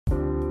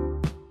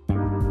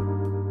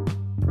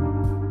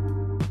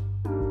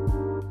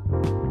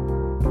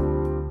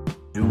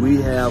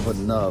we have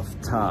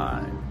enough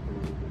time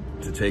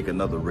to take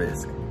another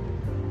risk?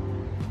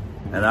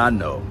 And I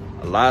know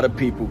a lot of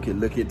people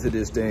can look into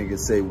this thing and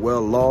say,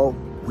 well, Law,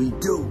 we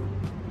do.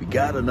 We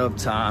got enough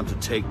time to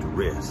take the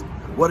risk.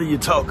 What are you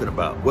talking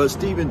about? Well,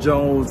 Stephen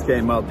Jones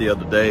came out the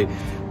other day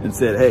and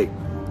said, hey,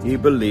 he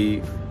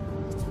believed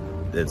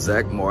that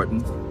Zach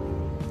Martin,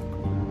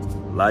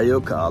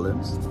 La'el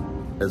Collins,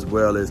 as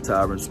well as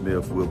Tyron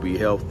Smith will be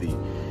healthy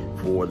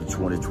for the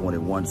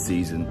 2021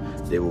 season.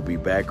 They will be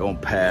back on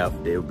path.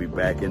 They will be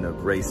back in the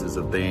races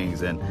of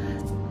things. And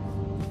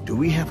do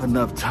we have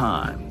enough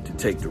time to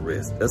take the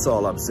risk? That's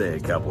all I'm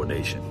saying, Cowboy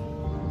Nation.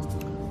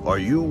 Are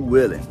you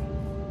willing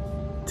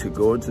to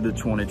go into the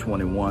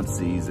 2021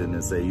 season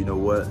and say, you know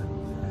what?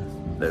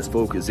 Let's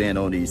focus in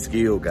on these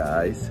skill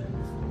guys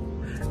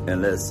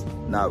and let's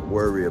not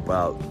worry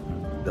about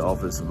the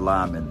offensive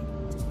linemen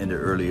in the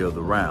early of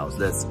the rounds.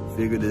 Let's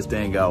figure this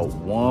thing out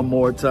one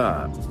more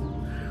time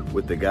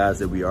with the guys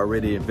that we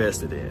already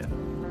invested in.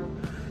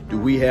 Do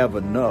we have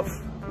enough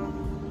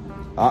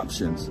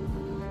options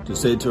to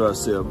say to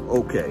ourselves,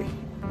 okay,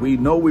 we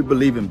know we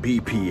believe in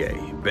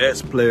BPA,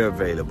 best player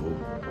available.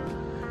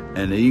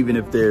 And even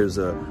if there's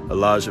a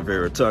Elijah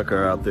Vera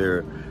Tucker out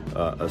there,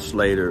 a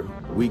Slater,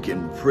 we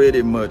can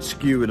pretty much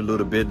skew it a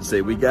little bit and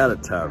say, we got a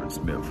Tyron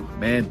Smith.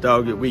 Man,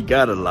 dog it, we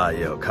got a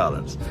La'el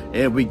Collins.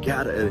 And we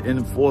got an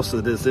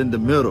enforcer that's in the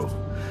middle,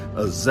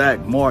 a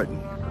Zach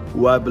Martin,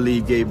 who I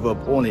believe gave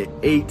up only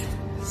 8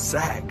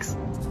 sacks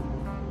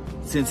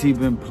since he's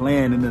been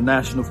playing in the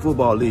National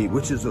Football League,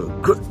 which is a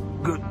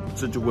good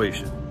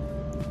situation.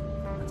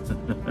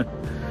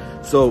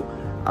 So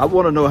I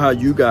want to know how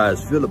you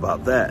guys feel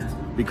about that,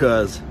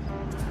 because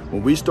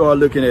when we start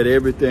looking at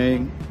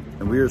everything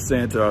and we were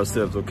saying to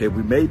ourselves, okay,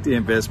 we made the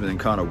investment in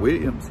Connor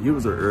Williams. He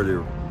was an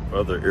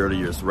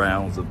earliest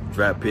rounds of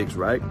draft picks,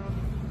 right?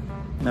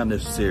 Not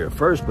necessarily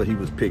first, but he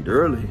was picked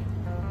early.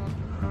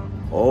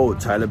 Oh,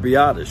 Tyler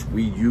Biadasz,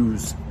 we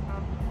use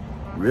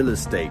real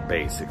estate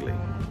basically.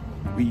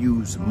 We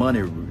use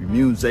money,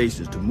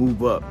 immunizations to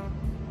move up,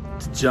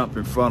 to jump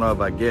in front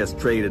of, I guess,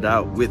 trade it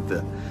out with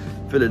the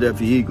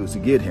Philadelphia Eagles to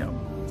get him.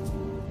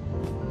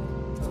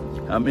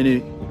 How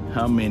many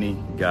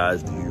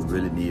guys do you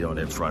really need on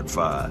that front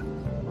five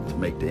to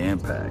make the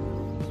impact?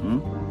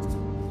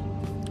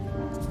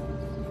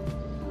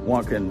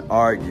 One can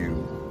argue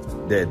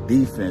that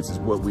defense is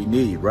what we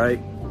need, right?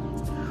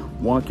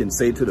 One can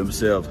say to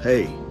themselves,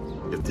 hey,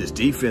 if this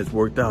defense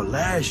worked out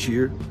last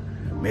year,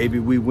 maybe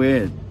we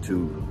win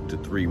 2 to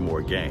 3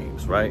 more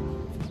games, right?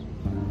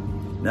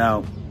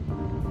 Now,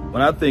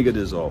 when I think of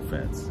this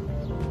offense,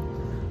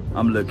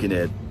 I'm looking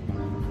at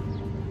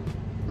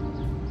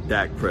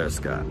Dak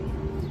Prescott,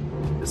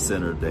 the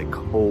center that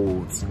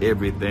holds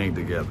everything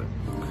together,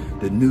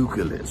 the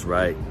nucleus,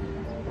 right?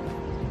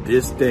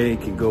 This thing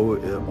can go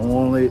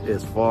only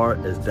as far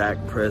as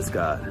Dak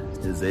Prescott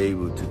is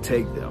able to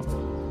take them,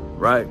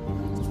 right?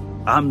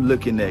 I'm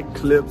looking at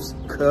clips,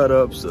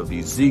 cut-ups of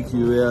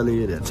Ezekiel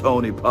Elliott and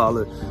Tony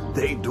Pollard.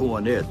 They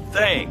doing their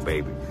thing,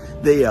 baby.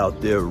 They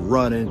out there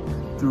running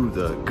through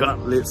the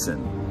gauntlets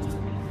and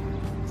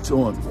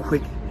showing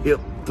quick hip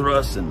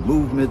thrusts and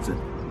movements and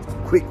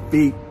quick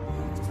feet.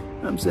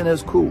 I'm saying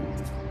that's cool.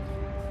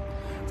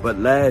 But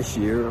last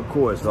year, of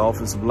course, the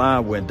offensive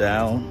line went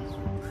down,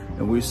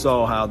 and we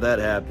saw how that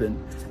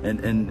happened.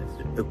 And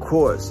of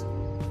course,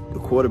 the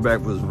quarterback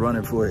was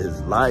running for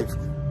his life.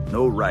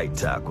 No right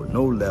tackle,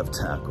 no left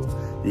tackle.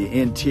 The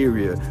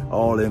interior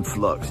all in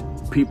flux.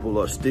 People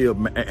are still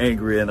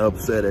angry and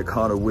upset at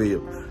Connor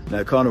Williams.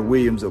 Now, Connor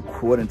Williams,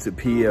 according to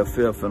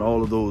PFF and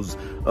all of those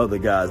other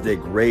guys, that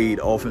grade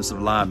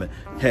offensive lineman,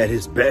 had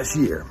his best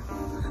year.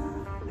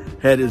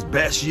 Had his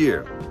best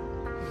year.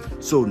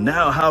 So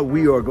now how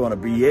we are going to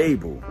be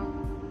able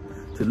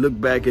to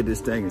look back at this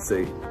thing and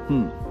say,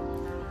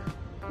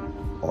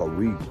 are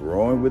we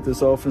growing with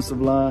this offensive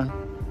line?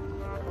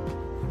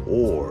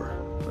 Or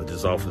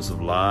this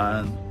offensive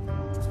line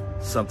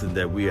something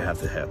that we have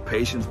to have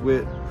patience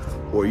with?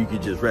 Or you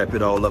can just wrap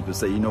it all up and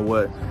say, you know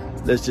what,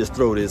 let's just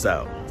throw this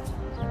out.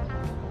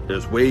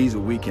 There's ways that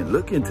we can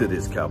look into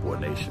this, Cowboy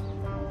Nation.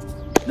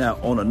 Now,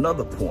 on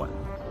another point,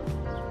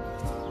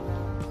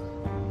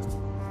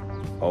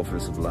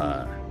 offensive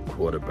line,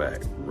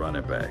 quarterback,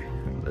 running back.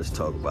 Let's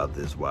talk about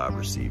this wide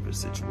receiver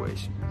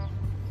situation.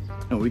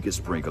 And we can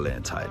sprinkle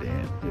in tight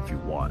end if you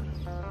want.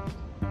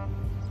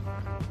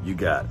 You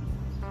got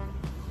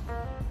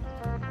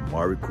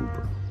Amari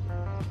Cooper,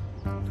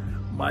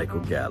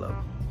 Michael Gallup,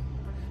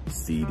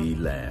 CeeDee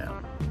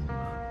Lamb,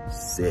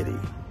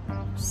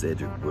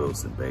 Cedric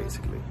Wilson,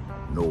 basically,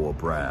 Noah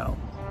Brown.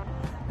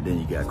 And then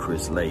you got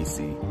Chris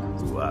Lacey,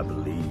 who I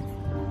believe,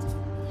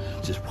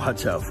 just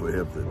watch out for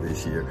him for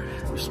this year,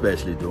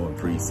 especially during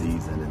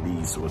preseason and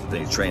these sorts of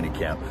things, training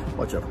camp.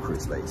 Watch out for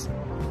Chris Lacey.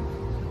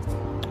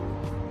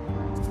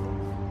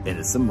 And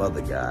there's some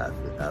other guy,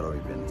 I don't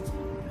even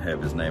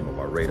have his name on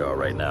my radar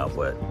right now,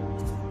 but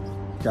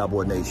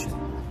Cowboy Nation,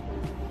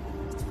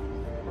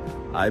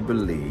 I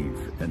believe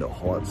in the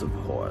hearts of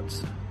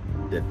hearts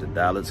that the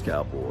Dallas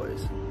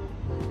Cowboys,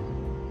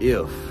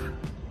 if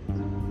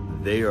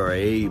they are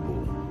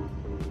able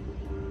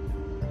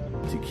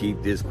to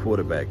keep this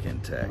quarterback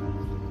intact,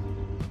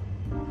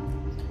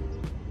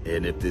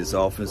 and if this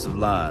offensive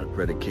line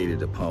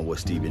predicated upon what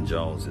Stephen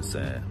Jones is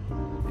saying,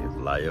 if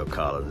La'el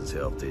Collins is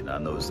healthy, and I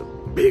know it's a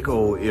big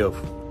old if,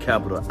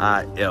 capital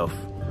IF,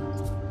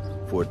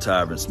 for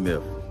Tyron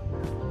Smith.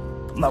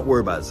 I'm not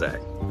worried about Zach.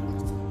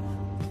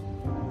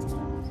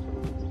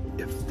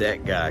 If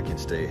that guy can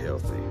stay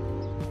healthy,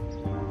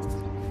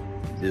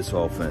 this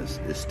offense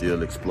is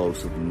still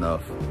explosive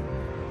enough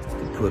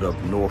to put up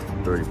north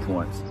of 30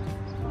 points.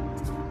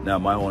 Now,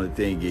 my only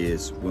thing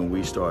is when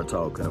we start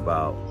talking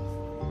about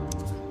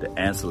the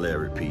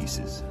ancillary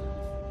pieces,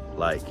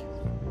 like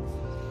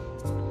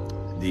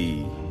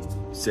the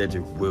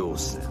Cedric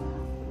Wilson,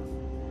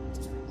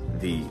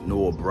 the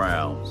Noah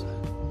Browns,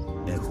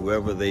 and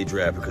whoever they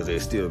draft, because they're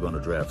still going to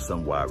draft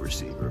some wide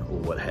receiver or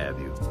what have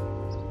you.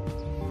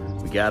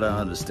 We got to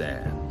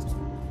understand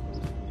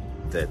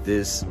that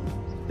this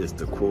is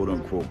the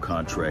quote-unquote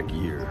contract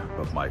year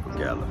of Michael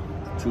Gallup.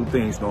 Two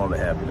things normally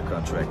happen in a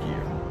contract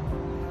year.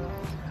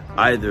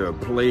 Either a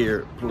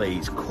player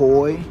plays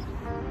coy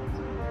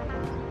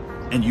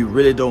and you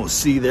really don't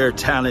see their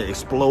talent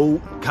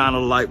explode, kind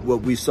of like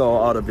what we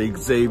saw out of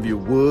Xavier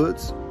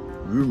Woods.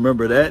 You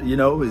remember that, you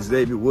know,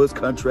 Xavier Woods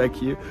contract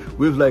year.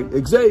 We was like,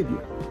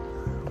 Xavier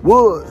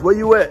Woods, where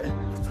you at?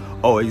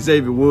 Oh,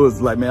 Xavier Woods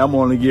like, man, I'm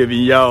only giving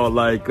y'all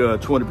like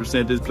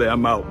 20% this play.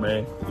 I'm out,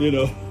 man. You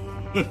know.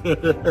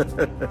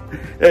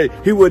 Hey,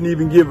 he wasn't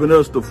even giving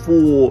us the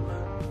full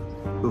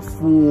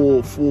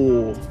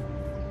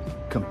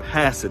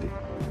capacity,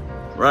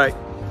 right?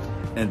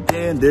 And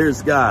then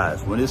there's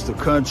guys, when it's the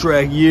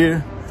contract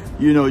year,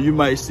 you know, you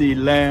might see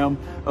Lamb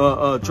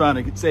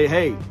trying to say,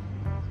 hey,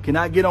 can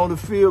I get on the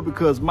field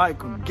because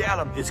Michael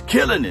Gallup is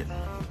killing it?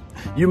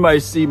 You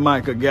might see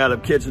Michael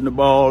Gallup catching the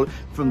ball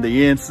from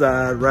the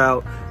inside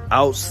route,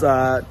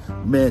 outside,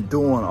 man,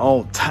 doing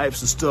all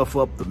types of stuff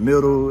up the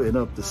middle and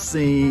up the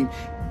seam,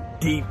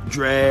 deep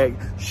drag,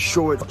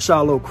 short,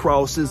 shallow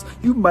crosses.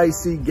 You might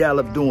see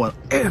Gallup doing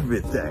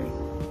everything.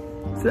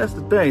 So that's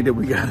the thing that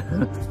we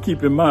gotta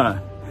keep in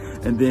mind.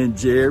 And then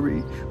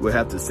Jerry will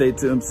have to say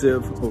to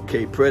himself,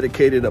 okay,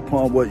 predicated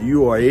upon what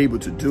you are able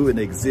to do and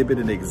exhibit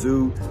and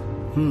exude,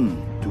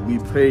 do we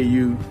pay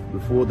you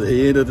before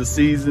the end of the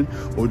season,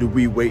 or do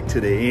we wait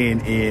to the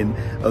end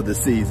of the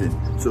season?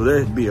 So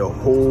there'd be a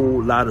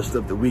whole lot of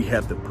stuff that we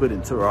have to put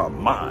into our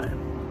mind.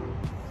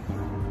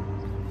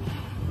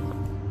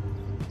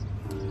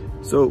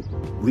 So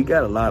we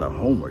got a lot of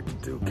homework to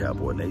do,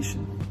 Cowboy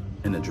Nation,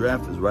 and the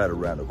draft is right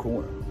around the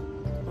corner.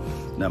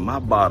 Now, my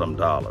bottom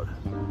dollar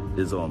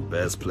is on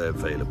best play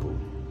available.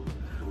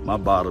 My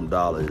bottom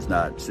dollar is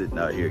not sitting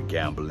out here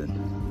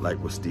gambling like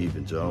what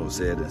Stephen Jones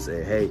said and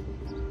say, hey,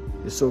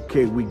 it's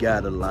okay, we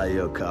got a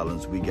La'el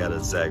Collins, we got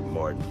a Zach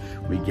Martin,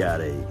 we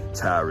got a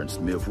Tyron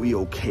Smith. We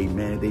okay,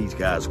 man, these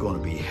guys are going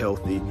to be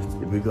healthy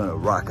if we're going to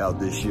rock out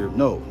this year.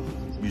 No,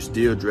 you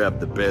still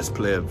draft the best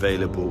player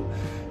available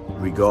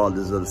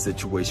regardless of the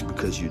situation,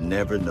 because you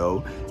never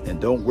know. And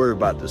don't worry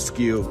about the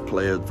skilled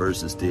players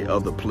versus the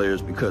other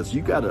players, because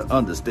you got to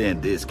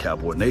understand this,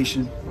 Cowboy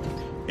Nation.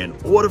 In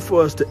order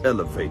for us to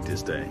elevate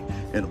this thing,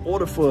 in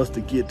order for us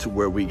to get to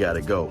where we got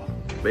to go,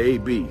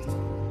 baby,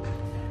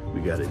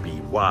 we got to be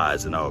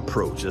wise in our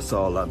approach. That's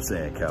all I'm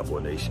saying,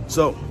 Cowboy Nation.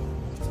 So,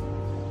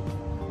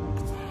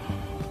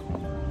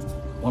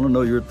 want to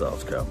know your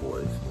thoughts,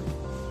 Cowboys.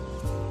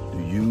 Do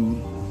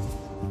you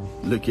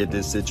look at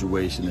this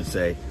situation and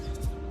say,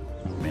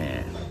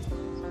 man,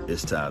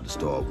 it's time to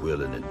start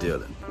wheeling and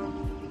dealing?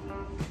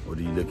 Or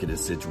do you look at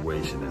this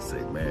situation and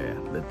say,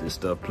 man, let this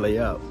stuff play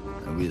out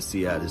and we'll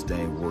see how this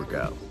thing work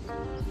out?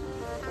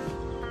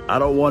 I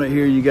don't want to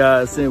hear you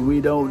guys saying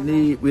we don't.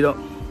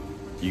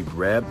 You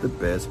grab the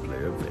best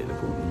player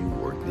available and you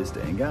work this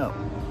thing out.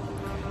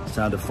 It's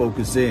time to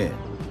focus in.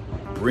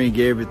 Bring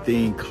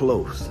everything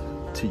close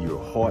to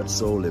your heart,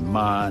 soul, and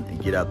mind,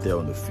 and get out there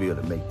on the field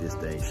and make this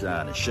thing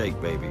shine and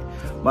shake, baby.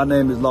 My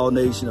name is Law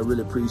Nation. I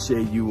really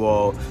appreciate you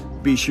all.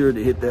 Be sure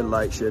to hit that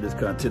like, share this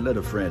content. Let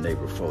a friend,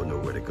 neighbor, foe know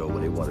where to go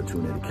when they want to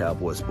tune in to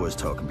Cowboy Sports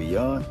Talk and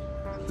Beyond.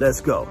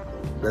 Let's go.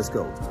 Let's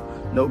go.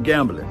 No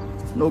gambling.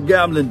 No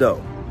gambling,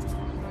 though.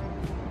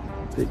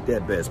 Pick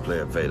that best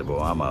player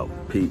available. I'm out.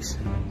 Peace.